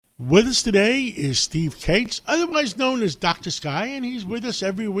With us today is Steve Cates, otherwise known as Dr. Sky, and he's with us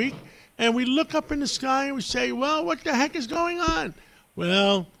every week. And we look up in the sky and we say, well, what the heck is going on?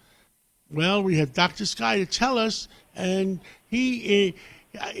 Well, we have Dr. Sky to tell us, and he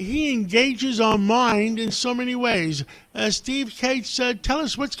engages our mind in so many ways. Steve Cates, tell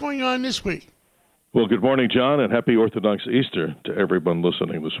us what's going on this week. Well, good morning, John, and happy Orthodox Easter to everyone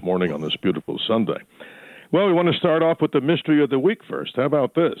listening this morning on this beautiful Sunday. Well, we want to start off with the mystery of the week first. How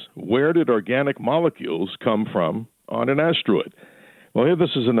about this? Where did organic molecules come from on an asteroid? Well, here,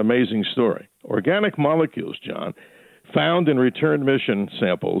 this is an amazing story. Organic molecules, John, found in return mission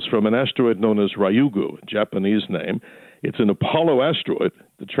samples from an asteroid known as Ryugu, Japanese name. It's an Apollo asteroid.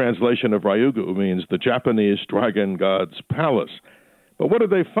 The translation of Ryugu means the Japanese dragon god's palace. But what did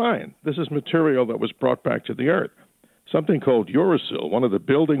they find? This is material that was brought back to the Earth. Something called uracil, one of the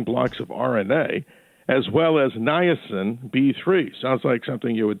building blocks of RNA, as well as niacin B3. Sounds like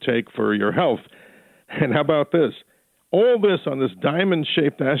something you would take for your health. And how about this? All this on this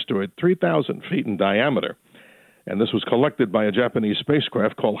diamond-shaped asteroid, 3,000 feet in diameter. And this was collected by a Japanese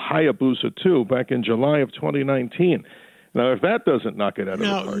spacecraft called Hayabusa 2 back in July of 2019. Now, if that doesn't knock it out of the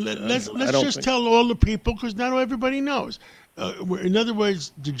park, let's just tell all the people, because not everybody knows. In other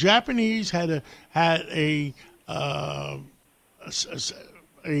words, the Japanese had a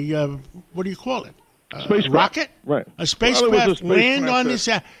what do you call it? Spacecraft. Rocket, right? A spacecraft, land on this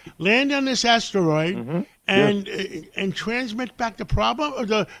asteroid, Mm-hmm. and transmit back the problem or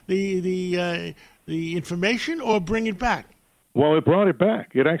the information, or bring it back. Well, it brought it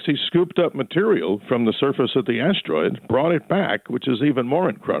back. It actually scooped up material from the surface of the asteroid, brought it back, which is even more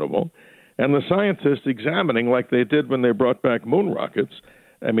incredible. And the scientists examining, like they did when they brought back moon rockets,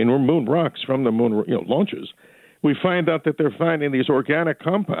 moon rocks from the moon launches, we find out that they're finding these organic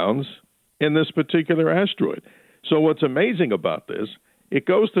compounds in this particular asteroid. So what's amazing about this, it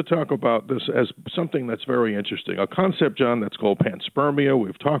goes to talk about this as something that's very interesting. A concept, John, that's called panspermia,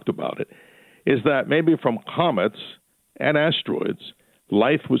 we've talked about it, is that maybe from comets and asteroids,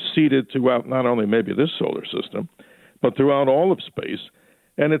 life was seeded throughout not only maybe this solar system, but throughout all of space.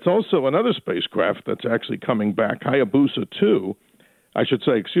 And it's also another spacecraft that's actually coming back, Hayabusa 2.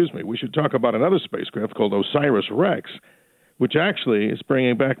 We should talk about another spacecraft called OSIRIS-REx, which actually is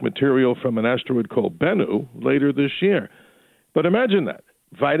bringing back material from an asteroid called Bennu later this year. But imagine that.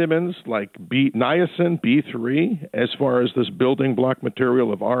 Vitamins like niacin, B3, as far as this building block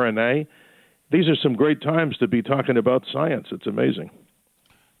material of RNA, these are some great times to be talking about science. It's amazing.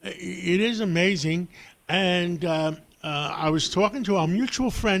 It is amazing. And I was talking to our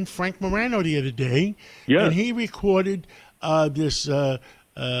mutual friend, Frank Morano, the other day, yes. And he recorded this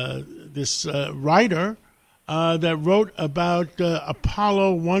writer that wrote about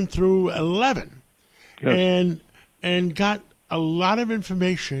Apollo 1 through 11, yes. and got a lot of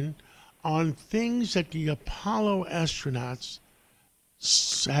information on things that the Apollo astronauts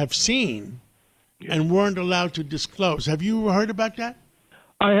have seen and weren't allowed to disclose. Have you heard about that?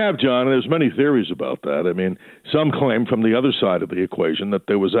 I have, John, and there's many theories about that. Some claim from the other side of the equation that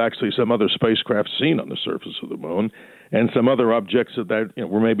there was actually some other spacecraft seen on the surface of the moon and some other objects that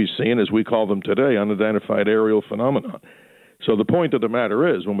were maybe seen, as we call them today, unidentified aerial phenomenon. So the point of the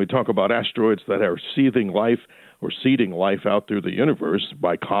matter is, when we talk about asteroids that are seeding life out through the universe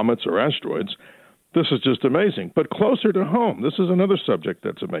by comets or asteroids, this is just amazing. But closer to home, this is another subject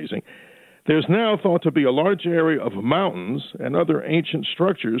that's amazing. There's now thought to be a large area of mountains and other ancient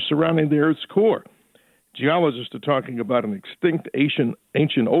structures surrounding the Earth's core. Geologists are talking about an extinct ancient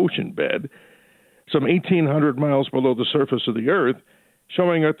ocean bed, some 1,800 miles below the surface of the Earth,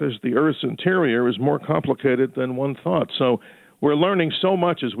 showing that the Earth's interior is more complicated than one thought. So we're learning so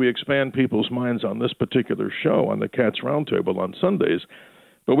much as we expand people's minds on this particular show on the Cats Roundtable on Sundays.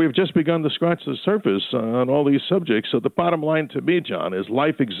 But we've just begun to scratch the surface on all these subjects. So the bottom line to me, John, is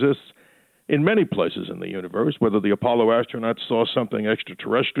life exists in many places in the universe, whether the Apollo astronauts saw something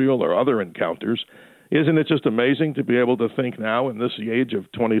extraterrestrial or other encounters. Isn't it just amazing to be able to think now in this age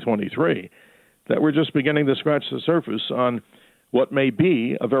of 2023 that we're just beginning to scratch the surface on what may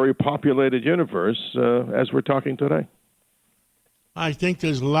be a very populated universe as we're talking today? I think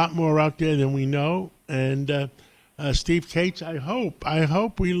there's a lot more out there than we know. And Steve Cates, I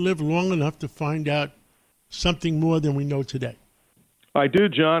hope we live long enough to find out something more than we know today. I do,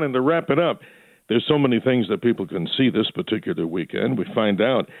 John, and to wrap it up, there's so many things that people can see this particular weekend. We find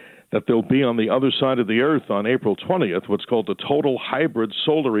out that there'll be on the other side of the Earth on April 20th what's called the total hybrid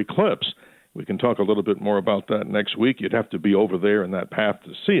solar eclipse. We can talk a little bit more about that next week. You'd have to be over there in that path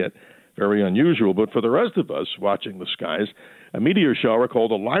to see it. Very unusual. But for the rest of us watching the skies, a meteor shower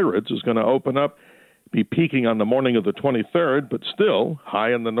called a Lyrids is going to open up be peaking on the morning of the 23rd, but still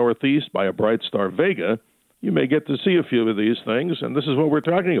high in the northeast by a bright star Vega, you may get to see a few of these things, and this is what we're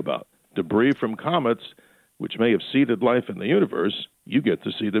talking about. Debris from comets, which may have seeded life in the universe, you get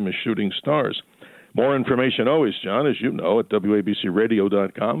to see them as shooting stars. More information always, John, as you know, at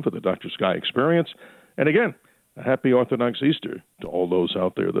WABCRadio.com for the Dr. Sky Experience. And again, a happy Orthodox Easter to all those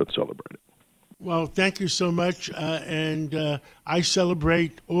out there that celebrate it. Well, thank you so much, and I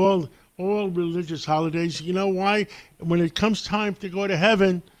celebrate all religious holidays. You know why? When it comes time to go to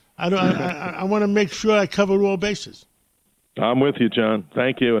heaven, I want to make sure I cover all bases. I'm with you, John.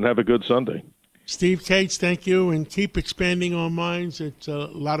 Thank you, and have a good Sunday. Steve Cates, thank you, and keep expanding our minds. It's a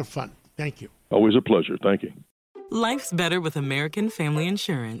lot of fun. Thank you. Always a pleasure. Thank you. Life's better with American Family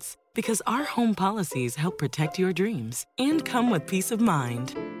Insurance because our home policies help protect your dreams and come with peace of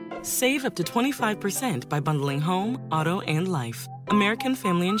mind. Save up to 25% by bundling home, auto, and life. American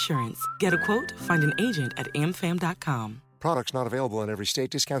Family Insurance. Get a quote, find an agent at amfam.com. Products not available in every state.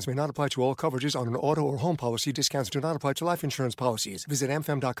 Discounts may not apply to all coverages on an auto or home policy. Discounts do not apply to life insurance policies. Visit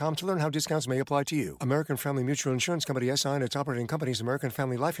amfam.com to learn how discounts may apply to you. American Family Mutual Insurance Company, SI, and its operating companies, American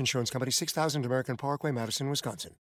Family Life Insurance Company, 6000 American Parkway, Madison, Wisconsin.